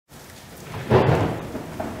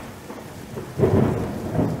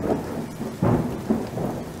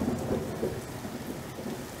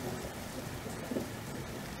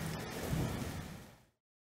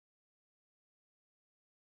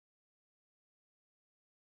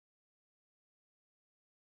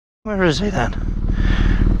Where is he then?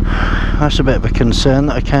 That's a bit of a concern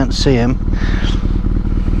that I can't see him.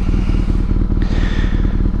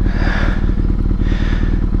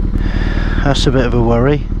 That's a bit of a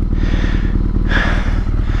worry.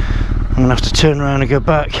 I'm gonna have to turn around and go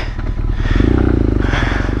back.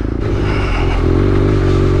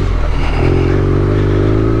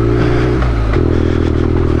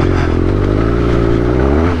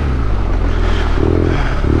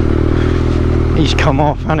 He's come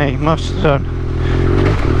off, hasn't he? Must have done.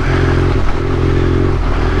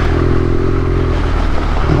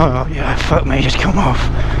 Oh yeah, fuck me, he's come off.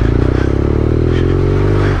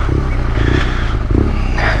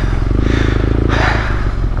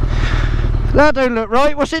 That don't look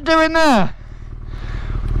right. What's it doing there?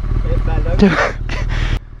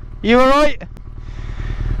 You alright?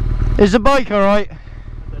 Is the bike alright? I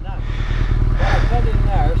don't know. Well, I got in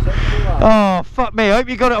there, so oh, fuck me. I hope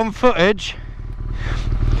you got it on footage.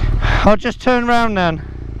 I'll just turn round then.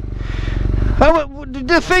 Oh,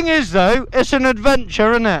 the thing is though, it's an adventure,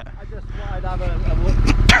 isn't it? I just thought I'd have a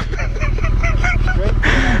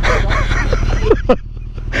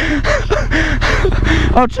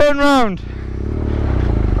look. I'll turn round.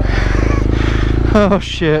 Oh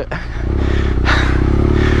shit.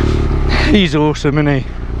 He's awesome, isn't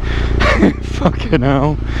he? Fucking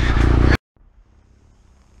hell.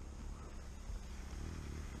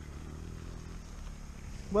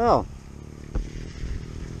 Well,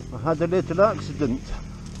 I had a little accident.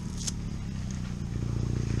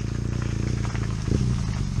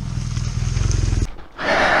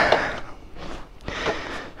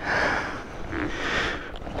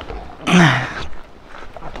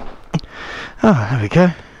 Oh, there we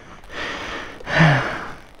go.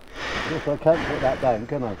 Yes, I can't put that down,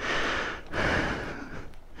 can I?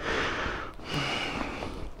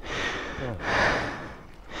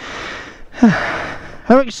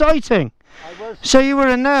 How exciting! So you were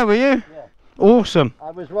in there, were you? Yeah. Awesome.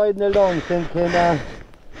 I was riding along thinking, I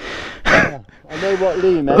know what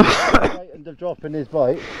Lee meant, waiting to drop in his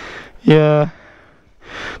bike. Yeah.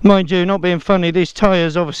 Mind you, not being funny, these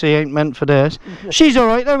tyres obviously ain't meant for this. She's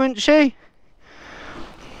alright though, isn't she?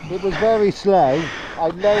 It was very slow. I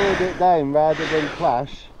lowered it down rather than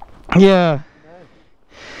crash. Yeah.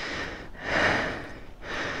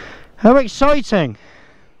 How exciting!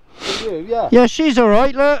 For you, yeah. Yeah, she's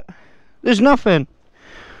alright, look. There's nothing.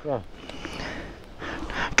 Yeah.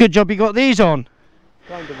 Good job you got these on.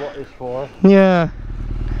 Kind of what it's for. Yeah.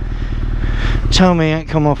 Tell me he ain't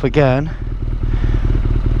come off again.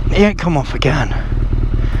 He ain't come off again.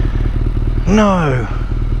 No.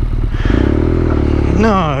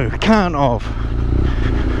 No, can't have.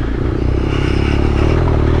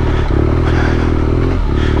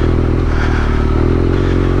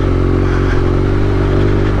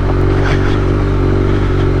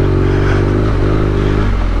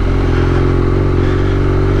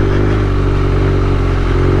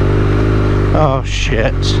 Oh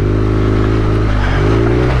shit.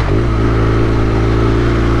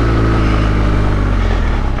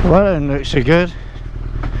 Well, that didn't look so good.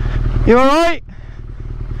 You alright?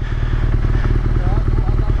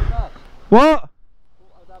 What?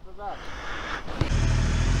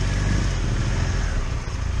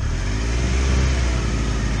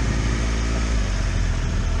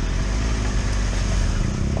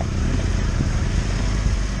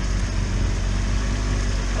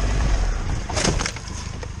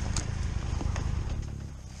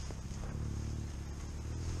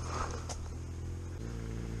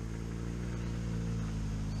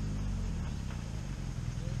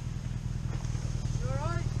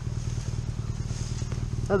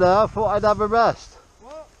 Hello, I thought I'd have a rest.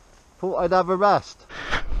 What? Thought I'd have a rest.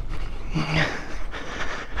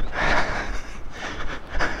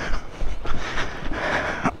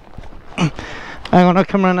 Hang on, I'll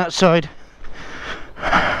come around that side.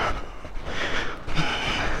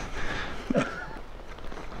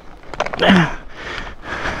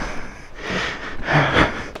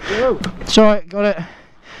 It's alright, got it.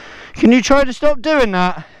 Can you try to stop doing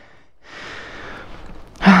that?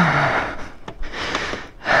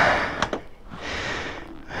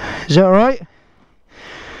 Is that alright?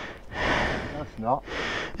 That's not.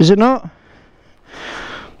 Is it not?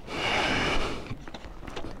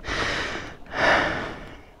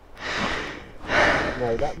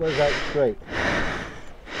 No, that was out straight.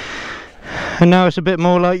 And now it's a bit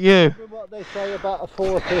more like you. Remember what they say about a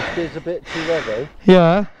 450 is a bit too heavy?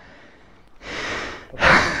 Yeah.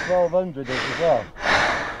 I think 1200 is as well.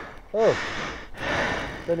 Oh,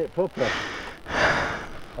 done it properly.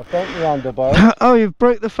 I've done the handlebars. Oh, you've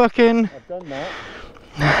broke the fucking... I've done that.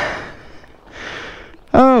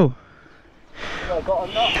 Oh. Well, I got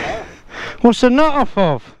a nut off. What's the nut off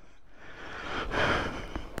of?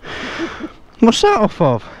 What's that off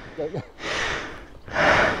of?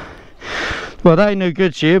 Well, that ain't no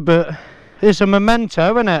good to you, but it's a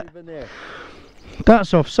memento, isn't it?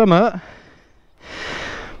 That's off summit.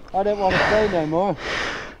 I don't want to play no more.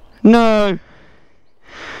 No.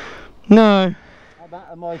 No. I'm out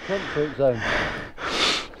of my comfort zone.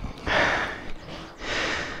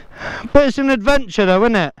 But it's an adventure though,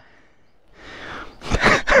 isn't it?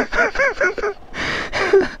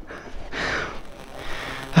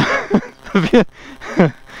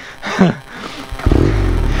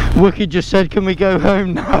 Wookiee just said, can we go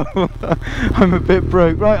home now? I'm a bit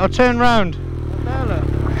broke. Right, I'll turn round.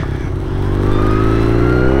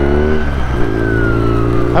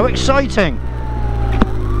 How exciting!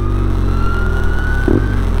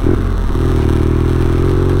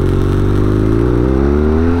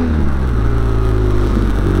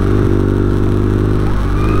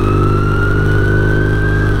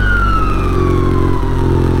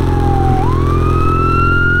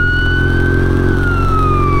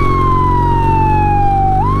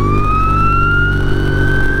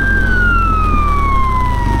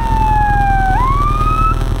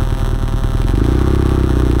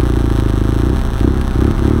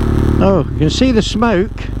 Oh, you can see the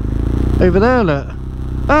smoke over there, look.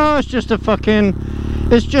 Oh, it's just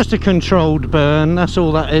a controlled burn, that's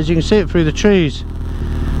all that is. You can see it through the trees.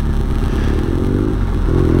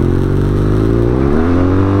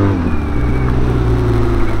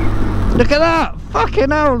 Look at that! Fucking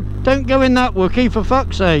hell! Don't go in that, Wookiee, for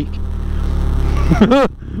fuck's sake.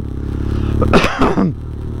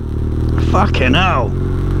 Fucking hell.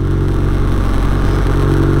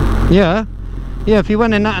 Yeah. Yeah, if you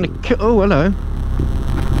went in that and oh, hello.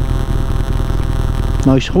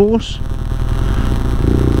 Nice horse.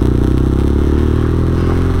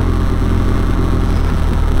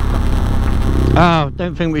 Oh,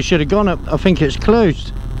 don't think we should have gone up. I think it's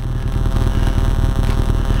closed.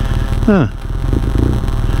 Huh.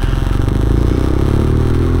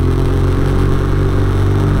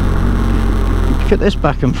 Look at this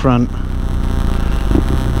back and front.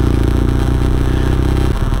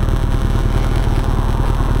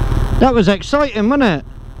 That was exciting, wasn't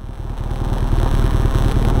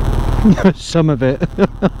it? Some of it.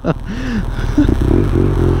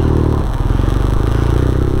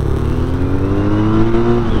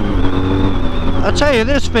 I tell you,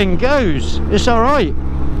 this thing goes. It's alright.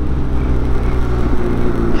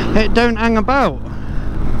 It don't hang about.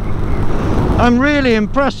 I'm really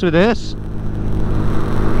impressed with this.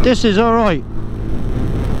 This is alright.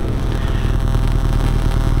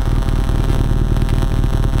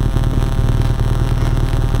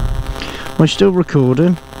 Am I still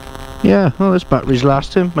recording? Yeah, well, this battery's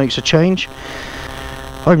lasting, makes a change.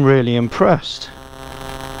 I'm really impressed.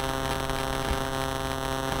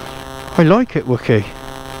 I like it, Wookiee.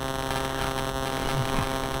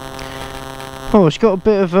 Oh, it's got a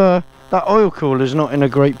bit of that oil cooler's not in a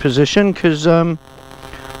great position because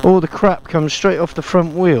all the crap comes straight off the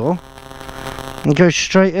front wheel and goes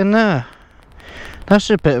straight in there. That's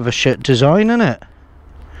a bit of a shit design, isn't it?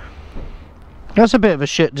 That's a bit of a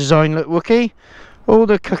shit design, look, Wookiee. All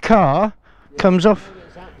the caca comes off.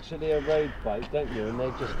 It's actually a road bike, don't you? And they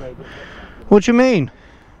just made it. What do you mean?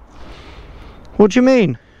 What do you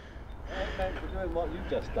mean? Doing what you've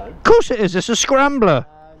just done. Of course it is. It's a scrambler.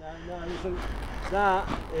 No. That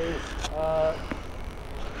is what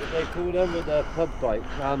they call them with a pub bike.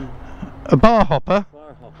 A bar hopper?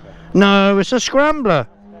 Bar hopper. No, it's a scrambler.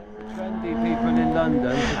 Trendy people in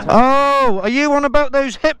London. Oh, are you on about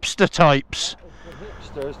those hipster types?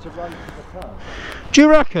 For hipsters to run to the pub. Do you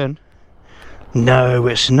reckon? No,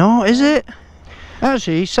 it's not, is it?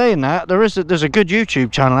 Actually, saying that, there's a good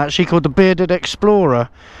YouTube channel actually called The Bearded Explorer.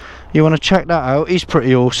 You want to check that out? He's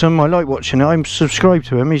pretty awesome. I like watching it. I'm subscribed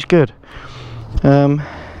to him. He's good.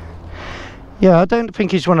 Yeah, I don't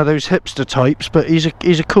think he's one of those hipster types, but he's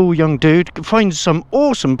a cool young dude. Finds some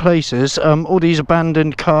awesome places. All these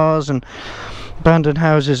abandoned cars and abandoned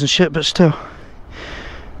houses and shit, but still.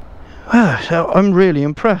 Well, I'm really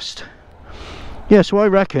impressed. Yeah, so I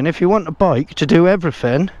reckon if you want a bike to do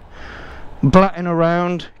everything, blatting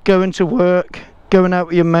around, going to work, going out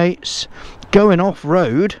with your mates, going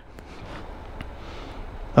off-road,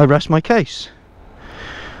 I rest my case.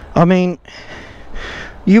 I mean,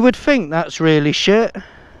 you would think that's really shit,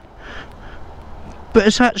 but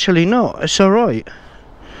it's actually not. It's alright.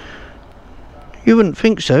 You wouldn't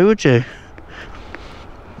think so, would you?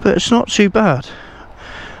 But it's not too bad.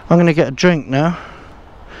 I'm going to get a drink now.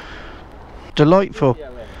 Delightful.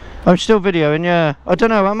 I'm still videoing, yeah. I don't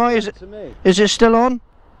know, am I? Is it still on?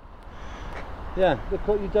 Yeah, look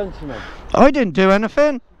what you've done to me. I didn't do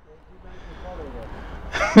anything.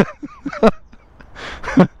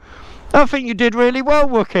 I think you did really well,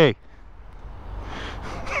 Wookiee.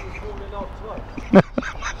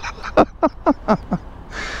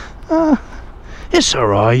 It's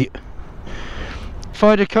alright.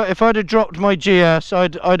 If I'd have dropped my GS,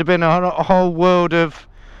 I'd have been a whole world of.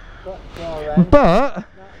 But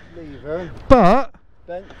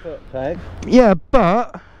Bent foot peg. Yeah,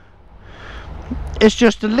 but it's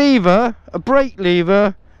just a lever, a brake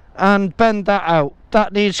lever, and bend that out.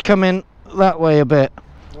 That needs to come in that way a bit.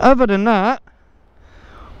 Other than that,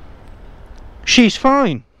 she's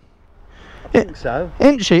fine. I think so.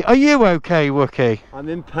 Isn't she? Are you okay, Wookiee? I'm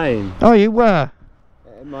in pain. Oh, you were?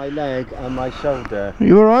 In my leg and my shoulder.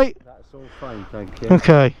 You alright? That's all fine, thank you.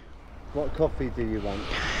 Okay. What coffee do you want?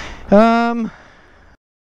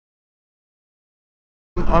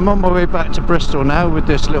 I'm on my way back to Bristol now with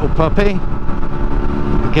this little puppy.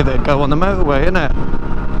 Give it a go on the motorway, innit?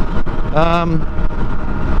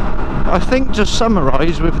 I think to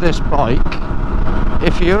summarise with this bike,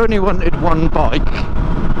 if you only wanted one bike,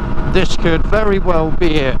 this could very well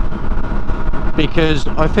be it, because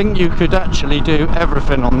I think you could actually do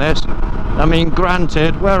everything on this. I mean,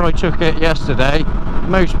 granted, where I took it yesterday,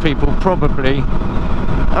 most people probably,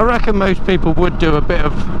 I reckon most people would do a bit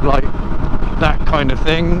of like that kind of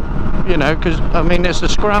thing, you know, because I mean it's a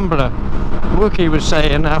scrambler. Wookiee was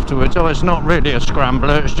saying afterwards, oh, it's not really a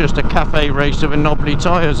scrambler, it's just a cafe racer with knobbly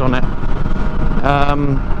tyres on it.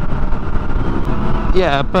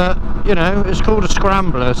 Yeah, but you know, it's called a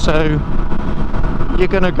scrambler, so you're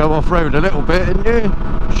gonna go off-road a little bit, aren't you?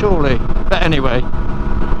 Surely. But anyway,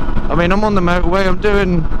 I mean, I'm on the motorway, I'm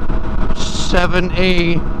doing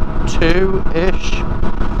 72-ish,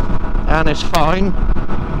 and it's fine.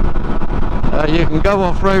 You can go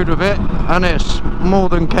off-road with it, and it's more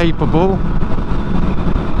than capable.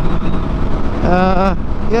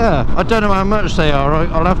 Yeah, I don't know how much they are.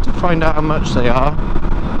 I'll have to find out how much they are,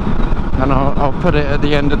 and I'll put it at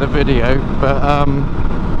the end of the video. But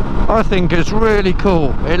I think it's really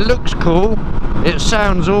cool. It looks cool. It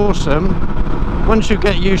sounds awesome. Once you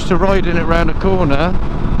get used to riding it around a corner,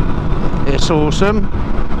 it's awesome.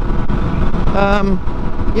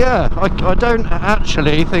 Yeah, I don't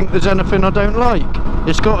actually think there's anything I don't like.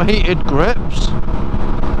 It's got heated grips.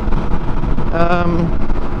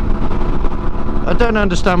 I don't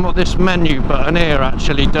understand what this menu button here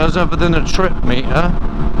actually does other than a trip meter.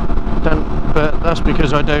 But that's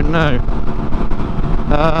because I don't know.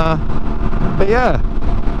 But yeah,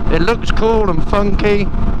 it looks cool and funky.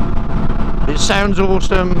 It sounds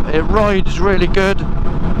awesome. It rides really good.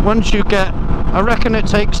 Once you get, I reckon it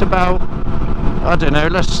takes about, I don't know,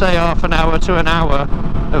 let's say half an hour to an hour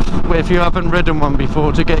if you haven't ridden one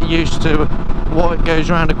before, to get used to what it goes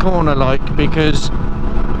around a corner like. Because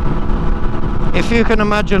if you can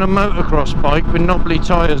imagine a motocross bike with knobbly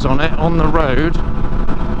tyres on it on the road,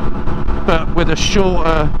 but with a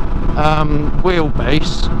shorter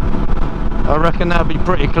wheelbase, I reckon that'd be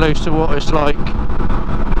pretty close to what it's like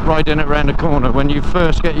riding it around a corner when you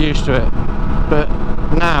first get used to it. But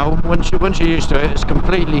now, once you're used to it, it's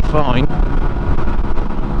completely fine.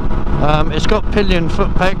 It's got pillion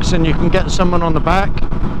foot pegs, and you can get someone on the back.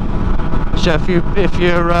 So if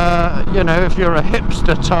you're you know, if you're a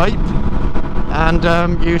hipster type, and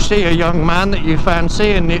you see a young man that you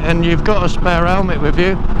fancy, and you've got a spare helmet with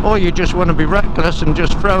you, or you just want to be reckless and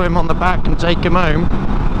just throw him on the back and take him home,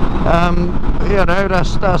 you know,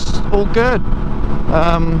 that's all good.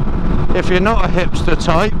 If you're not a hipster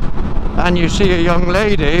type and you see a young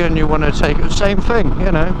lady and you want to take it, same thing,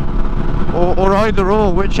 you know, or either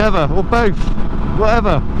or, whichever, or both,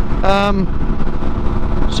 whatever.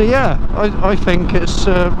 So yeah, I think it's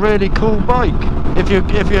a really cool bike. If you're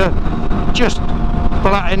just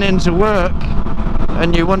blatting into work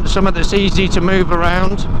and you want something that's easy to move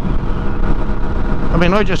around, I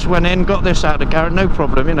mean, I just went in, got this out of the garage, no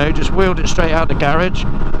problem, you know, just wheeled it straight out of the garage.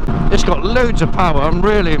 It's got loads of power. I'm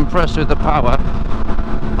really impressed with the power.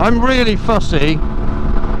 I'm really fussy,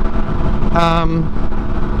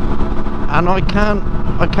 and I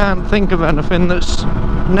can't think of anything that's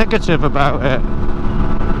negative about it.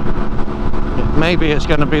 Maybe it's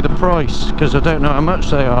going to be the price, because I don't know how much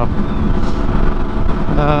they are.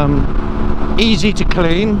 Easy to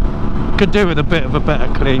clean. Could do with a bit of a better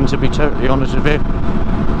clean, to be totally honest with you.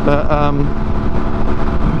 But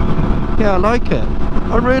yeah, I like it.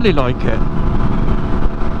 I really like it.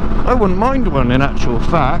 I wouldn't mind one, in actual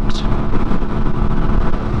fact.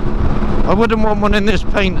 I wouldn't want one in this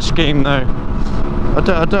paint scheme though.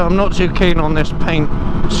 I'm not too keen on this paint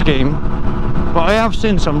scheme, but I have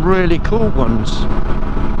seen some really cool ones.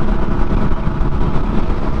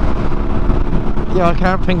 yeah, I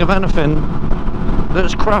can't think of anything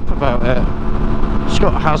that's crap about it. It's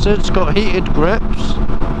got hazards, it's got heated grips.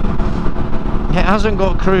 It hasn't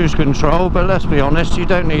got cruise control, but let's be honest, you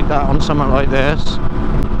don't need that on something like this.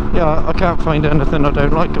 Yeah, I can't find anything I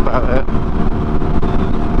don't like about it.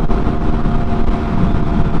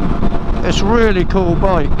 It's a really cool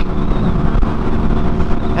bike.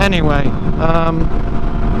 Anyway,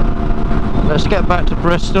 let's get back to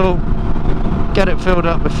Bristol, get it filled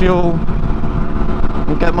up with fuel,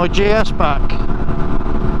 and get my GS back.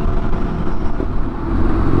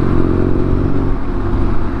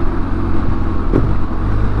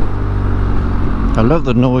 I love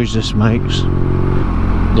the noise this makes.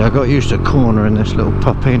 Yeah, I got used to cornering this little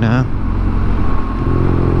puppy now.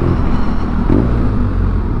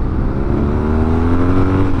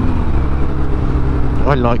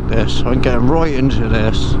 I like this. I'm getting right into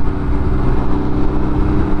this.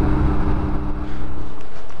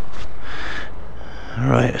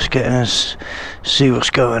 Right, let's get in and see what's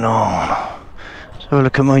going on. Let's have a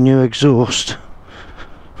look at my new exhaust.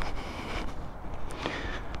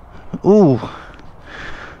 Ooh,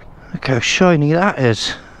 look how shiny that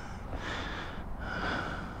is.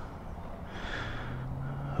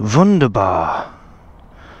 Wunderbar.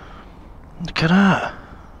 Look at that.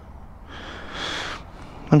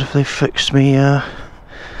 Wonder if they fixed me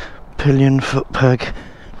pillion foot peg.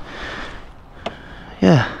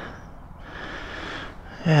 Yeah,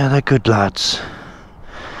 they're good lads.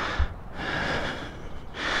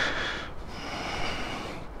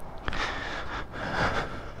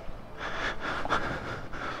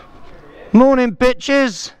 Morning,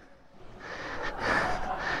 bitches.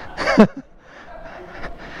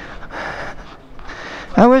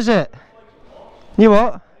 How is it? You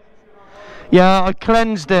what? Yeah, I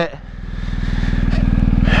cleansed it.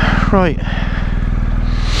 Right.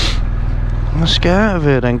 Let's get out of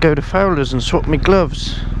here then. Go to Fowler's and swap my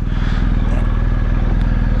gloves.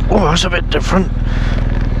 Oh, that's a bit different.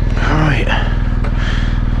 Right.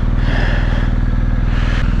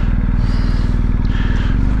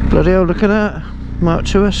 Bloody hell, look at that.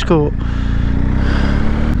 Mark II Escort.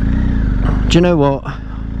 Do you know what?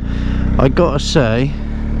 I gotta say,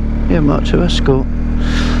 yeah, Mark II Escort.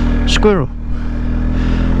 Squirrel.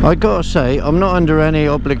 I gotta say, I'm not under any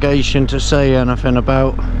obligation to say anything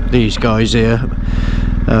about these guys here.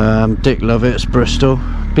 Dick Lovett's Bristol,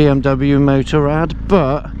 BMW Motorrad,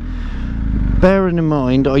 but bearing in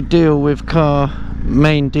mind I deal with car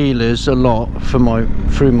main dealers a lot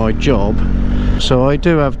through my job, so I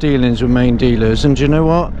do have dealings with main dealers, and do you know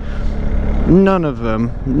what? None of them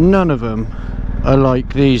are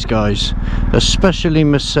like these guys, especially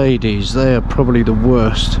Mercedes. They are probably the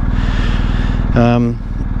worst.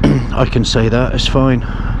 I can say that, it's fine.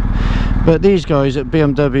 But these guys at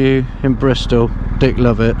BMW in Bristol, Dick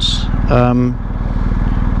Lovett's,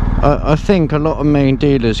 I think a lot of main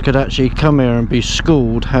dealers could actually come here and be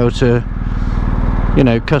schooled how to, you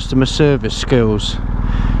know, customer service skills.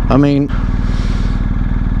 I mean,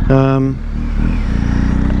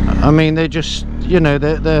 they just, you know,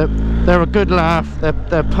 they're a good laugh.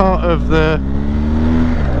 They're part of the,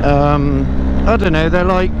 I don't know, they're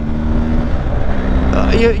like,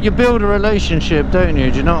 you build a relationship, don't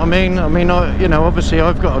you? Do you know what I mean? You know, obviously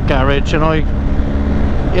I've got a garage, and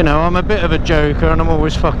you know, I'm a bit of a joker and I'm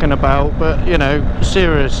always fucking about, but you know,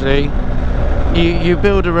 seriously, you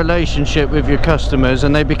build a relationship with your customers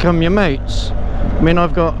and they become your mates. I mean,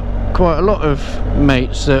 I've got quite a lot of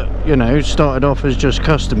mates that, you know, started off as just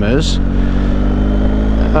customers,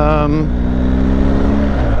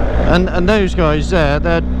 and those guys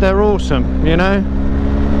they're awesome, you know.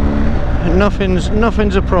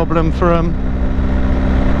 Nothing's a problem for them.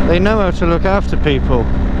 They know how to look after people,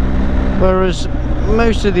 whereas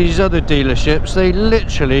most of these other dealerships, they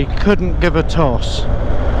literally couldn't give a toss.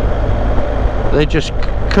 They just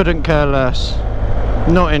couldn't care less.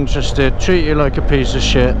 Not interested, treat you like a piece of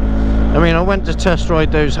shit. I mean, I went to test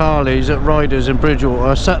ride those Harleys at Riders in Bridgewater.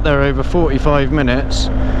 I sat there over 45 minutes.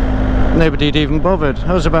 Nobody'd even bothered.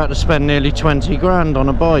 I was about to spend nearly 20 grand on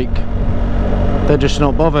a bike. They're just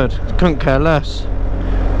not bothered, couldn't care less.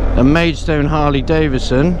 A Maidstone Harley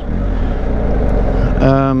Davidson,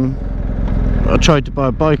 I tried to buy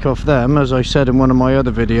a bike off them, as I said in one of my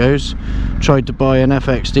other videos. Tried to buy an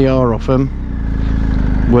FXDR off them,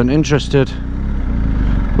 weren't interested.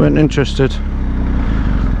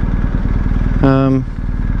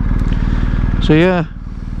 So yeah,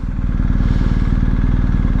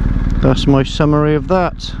 that's my summary of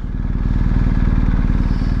that.